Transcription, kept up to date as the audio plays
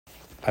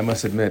I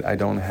must admit, I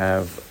don't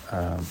have,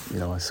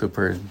 a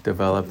super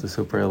developed, a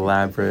super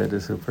elaborate,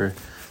 a super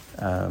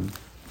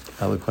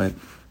eloquent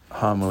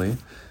homily,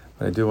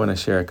 but I do want to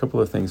share a couple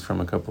of things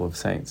from a couple of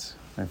saints.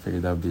 I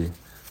figured that'd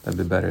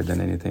be better than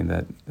anything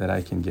that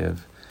I can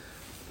give.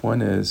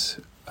 One is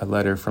a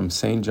letter from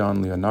Saint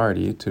John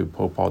Leonardi to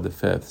Pope Paul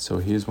V. So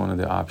he's one of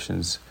the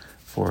options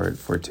for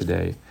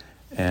today,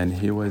 and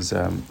he was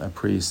a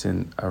priest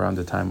around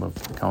the time of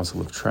the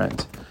Council of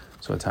Trent.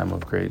 So a time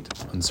of great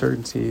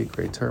uncertainty,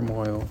 great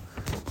turmoil,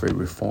 great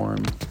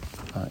reform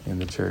in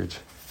the church.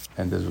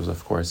 And this was,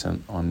 of course,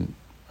 on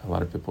a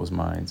lot of people's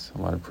minds,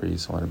 a lot of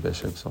priests, a lot of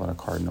bishops, a lot of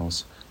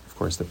cardinals, of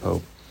course, the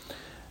Pope,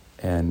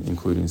 and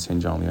including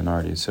St. John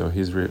Leonardi. So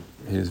he's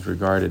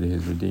regarded,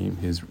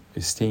 he's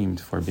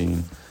esteemed for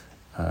being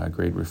a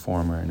great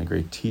reformer and a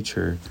great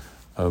teacher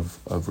of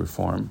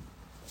reform.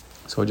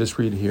 So I'll just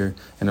read here,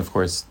 and of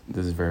course,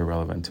 this is very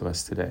relevant to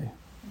us today.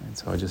 And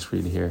so I'll just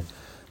read here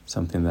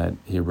something that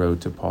he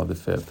wrote to Paul V,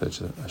 that's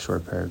a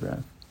short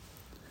paragraph.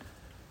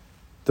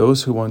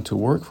 Those who want to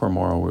work for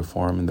moral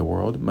reform in the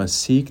world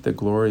must seek the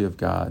glory of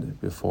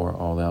God before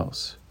all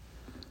else.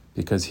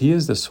 Because he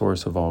is the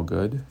source of all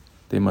good,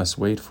 they must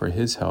wait for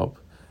his help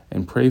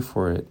and pray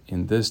for it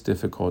in this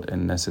difficult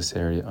and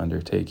necessary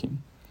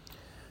undertaking.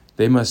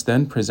 They must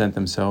then present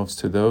themselves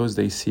to those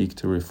they seek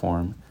to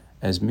reform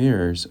as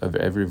mirrors of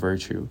every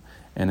virtue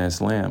and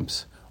as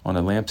lamps on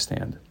a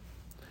lampstand.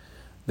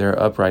 Their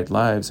upright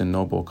lives and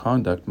noble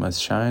conduct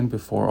must shine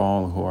before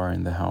all who are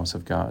in the house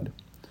of God.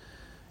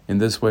 In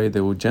this way,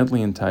 they will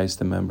gently entice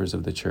the members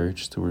of the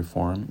church to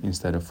reform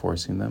instead of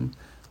forcing them,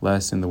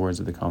 lest, in the words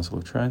of the Council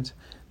of Trent,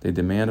 they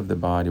demand of the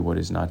body what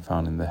is not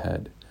found in the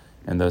head,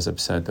 and thus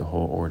upset the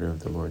whole order of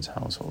the Lord's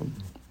household.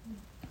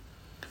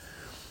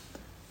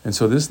 And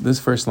so this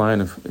first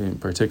line in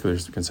particular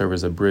can serve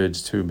as a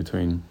bridge too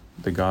between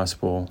the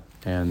gospel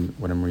and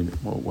what I'm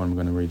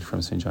going to read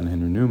from St. John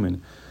Henry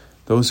Newman.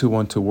 Those who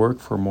want to work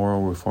for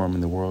moral reform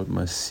in the world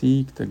must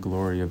seek the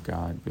glory of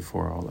God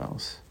before all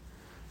else.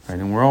 Right?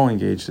 And we're all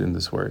engaged in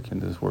this work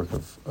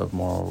of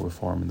moral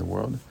reform in the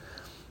world.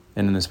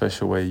 And in a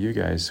special way, you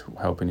guys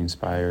helping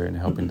inspire and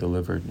helping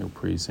deliver new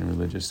priests and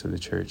religious to the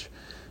church.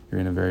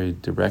 You're in a very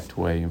direct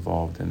way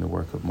involved in the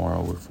work of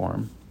moral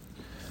reform.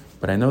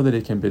 But I know that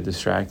it can be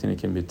distracting, it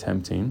can be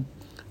tempting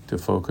to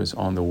focus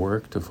on the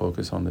work, to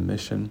focus on the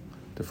mission,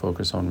 to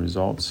focus on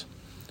results.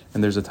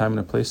 And there's a time and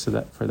a place for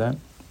that.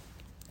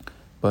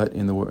 But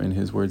in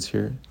his words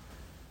here,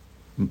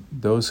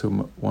 those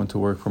who want to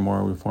work for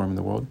moral reform in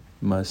the world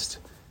must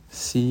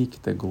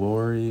seek the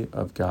glory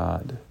of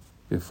God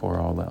before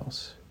all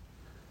else.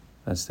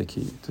 That's the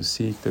key, to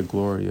seek the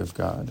glory of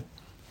God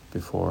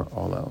before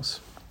all else.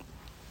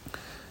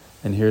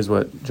 And here's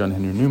what John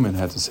Henry Newman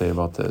had to say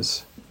about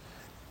this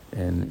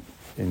in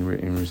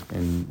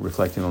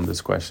reflecting on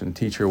this question.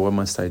 Teacher, what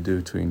must I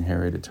do to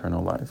inherit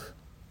eternal life?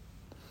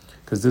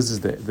 Because this is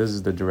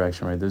the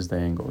direction, right? This is the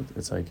angle.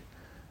 It's like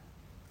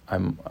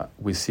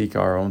we seek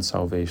our own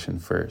salvation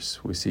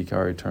first. We seek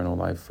our eternal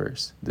life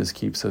first. This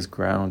keeps us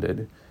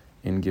grounded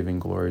in giving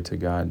glory to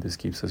God. This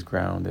keeps us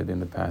grounded in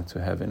the path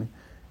to heaven.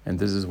 And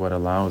this is what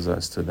allows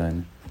us to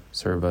then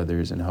serve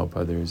others and help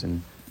others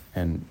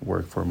and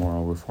work for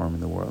moral reform in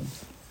the world.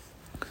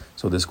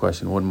 So this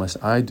question, what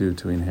must I do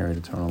to inherit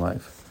eternal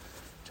life?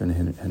 John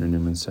Henry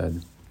Newman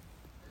said,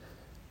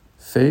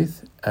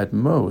 faith at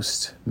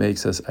most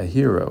makes us a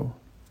hero.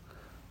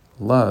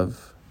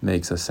 Love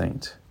makes a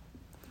saint.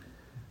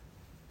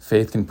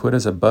 Faith can put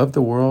us above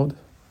the world,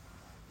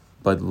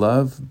 but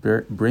love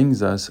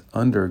brings us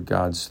under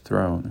God's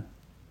throne.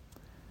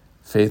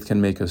 Faith can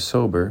make us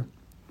sober,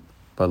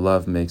 but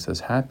love makes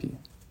us happy.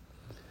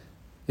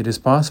 It is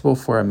possible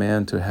for a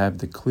man to have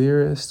the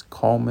clearest,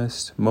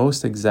 calmest,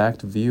 most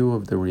exact view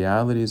of the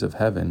realities of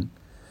heaven,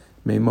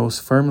 may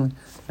most firmly,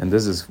 and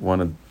this is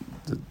one of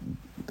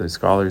the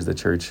scholars the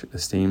church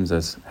esteems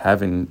as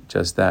having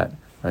just that,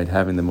 right?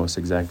 Having the most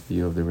exact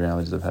view of the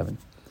realities of heaven.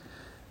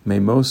 May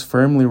most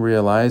firmly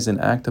realize and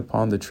act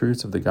upon the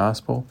truths of the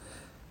gospel,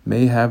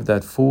 may have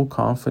that full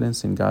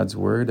confidence in God's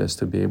word as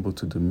to be able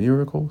to do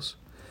miracles,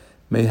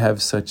 may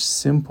have such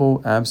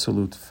simple,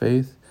 absolute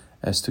faith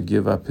as to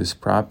give up his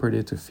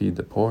property to feed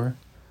the poor,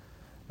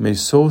 may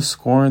so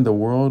scorn the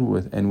world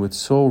with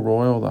so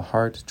royal a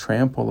heart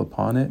trample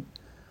upon it.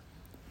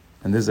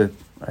 And this,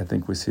 I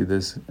think we see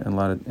this in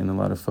a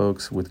lot of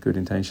folks with good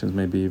intentions,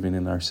 maybe even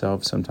in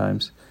ourselves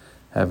sometimes,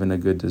 having a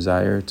good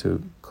desire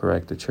to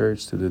correct the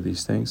church, to do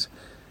these things,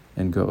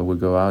 and we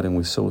go out and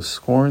we so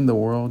scorn the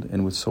world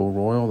and with so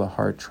royal a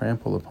heart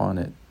trample upon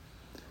it,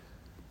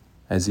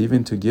 as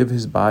even to give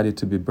his body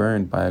to be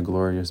burned by a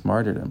glorious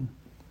martyrdom.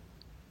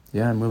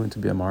 Yeah, I'm willing to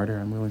be a martyr.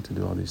 I'm willing to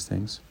do all these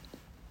things.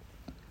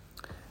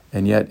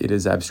 And yet it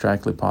is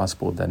abstractly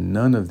possible that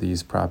none of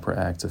these proper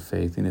acts of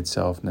faith in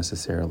itself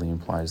necessarily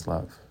implies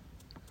love.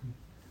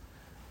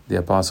 The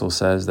apostle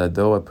says that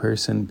though a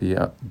person be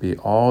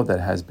all that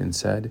has been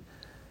said,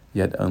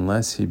 yet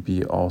unless he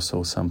be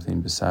also something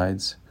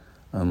besides,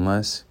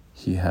 unless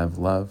he have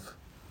love,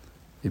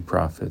 it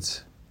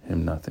profits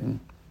him nothing.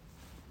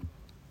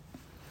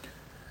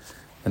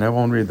 And I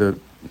won't read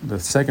the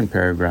second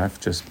paragraph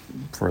just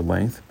for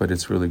length, but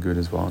it's really good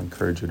as well. I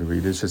encourage you to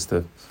read it. It's just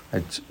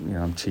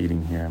I'm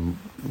cheating here. I'm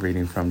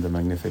reading from the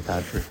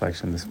Magnificat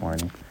reflection this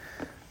morning,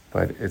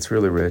 but it's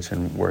really rich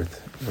and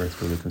worth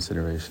really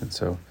consideration.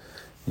 So,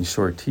 in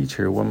short,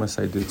 teacher, what must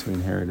I do to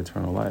inherit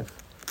eternal life?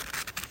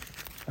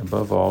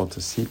 Above all,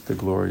 to seek the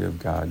glory of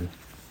God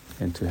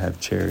and to have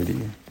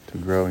charity, to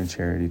grow in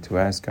charity, to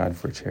ask God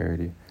for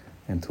charity,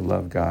 and to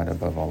love God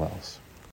above all else.